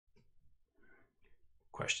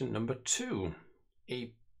Question number 2.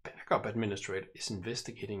 A backup administrator is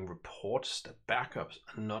investigating reports that backups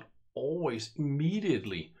are not always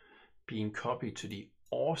immediately being copied to the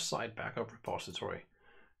off-site backup repository.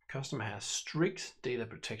 The customer has strict data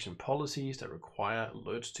protection policies that require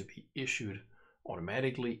alerts to be issued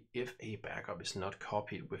automatically if a backup is not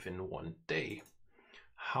copied within 1 day.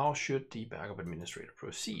 How should the backup administrator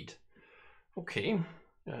proceed? Okay,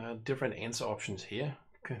 different answer options here.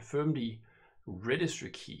 Confirm the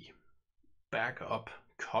registry key. Backup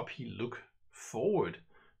copy look forward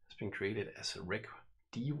has been created as a rec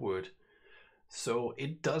D word. So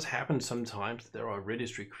it does happen sometimes that there are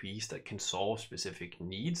registry keys that can solve specific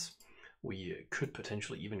needs. We could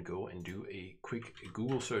potentially even go and do a quick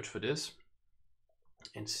Google search for this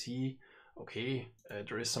and see, okay,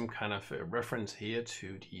 there is some kind of a reference here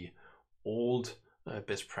to the old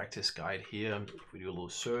best practice guide here. If we do a little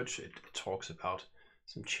search, it talks about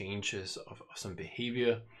some changes of some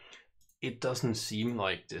behavior. It doesn't seem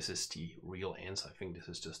like this is the real answer. I think this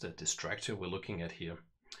is just a distractor we're looking at here.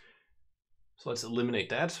 So let's eliminate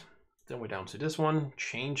that. Then we're down to this one.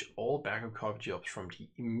 Change all backup copy jobs from the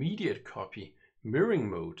immediate copy mirroring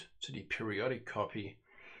mode to the periodic copy.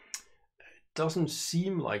 It doesn't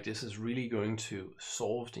seem like this is really going to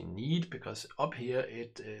solve the need, because up here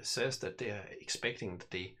it says that they are expecting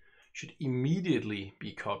that they should immediately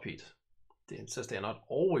be copied. It says they are not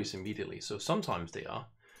always immediately, so sometimes they are.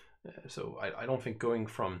 So I don't think going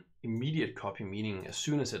from immediate copy, meaning as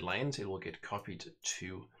soon as it lands, it will get copied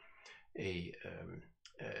to a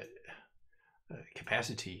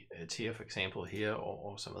capacity tier, for example, here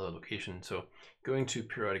or some other location. So going to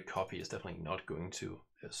periodic copy is definitely not going to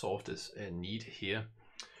solve this need here.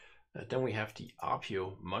 Then we have the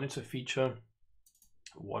RPO monitor feature.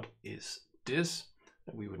 What is this?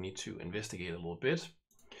 We would need to investigate a little bit.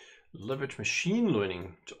 Leverage machine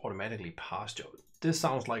learning to automatically pass jobs. This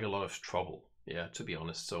sounds like a lot of trouble, yeah, to be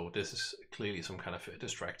honest. So this is clearly some kind of a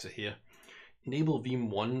distractor here. Enable Veeam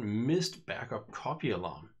 1 missed backup copy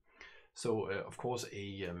alarm. So of course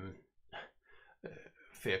a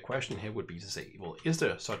fair question here would be to say, well, is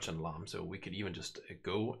there such an alarm? So we could even just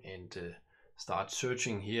go and start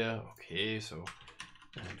searching here. Okay, so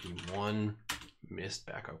Veeam 1 missed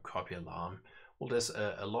backup copy alarm. Well, there's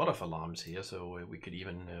a lot of alarms here, so we could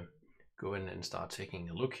even go in and start taking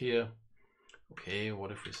a look here. Okay,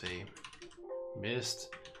 what if we say missed?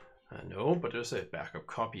 No, but there's a backup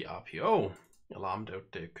copy RPO alarm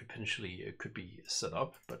that could potentially could be set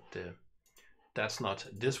up, but that's not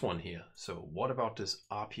this one here. So what about this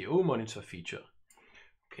RPO monitor feature?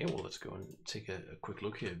 Okay, well, let's go and take a quick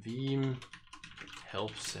look here. Veeam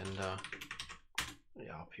help center, the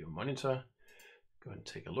RPO monitor. Go and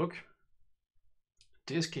take a look.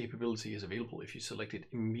 This capability is available if you selected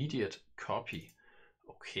immediate copy.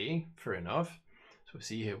 Okay, fair enough. So we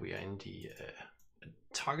see here we are in the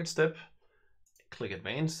target step. Click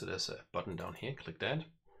advanced. So there's a button down here. Click that.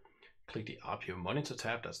 Click the RPO monitor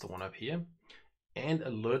tab. That's the one up here. And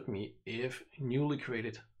alert me if newly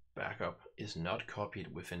created backup is not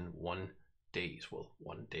copied within 1 day. Well,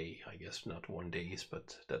 1 day, I guess, not 1 day,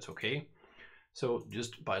 but that's okay. So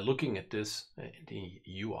just by looking at this, the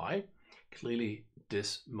UI, clearly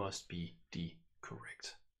this must be the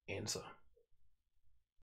correct answer.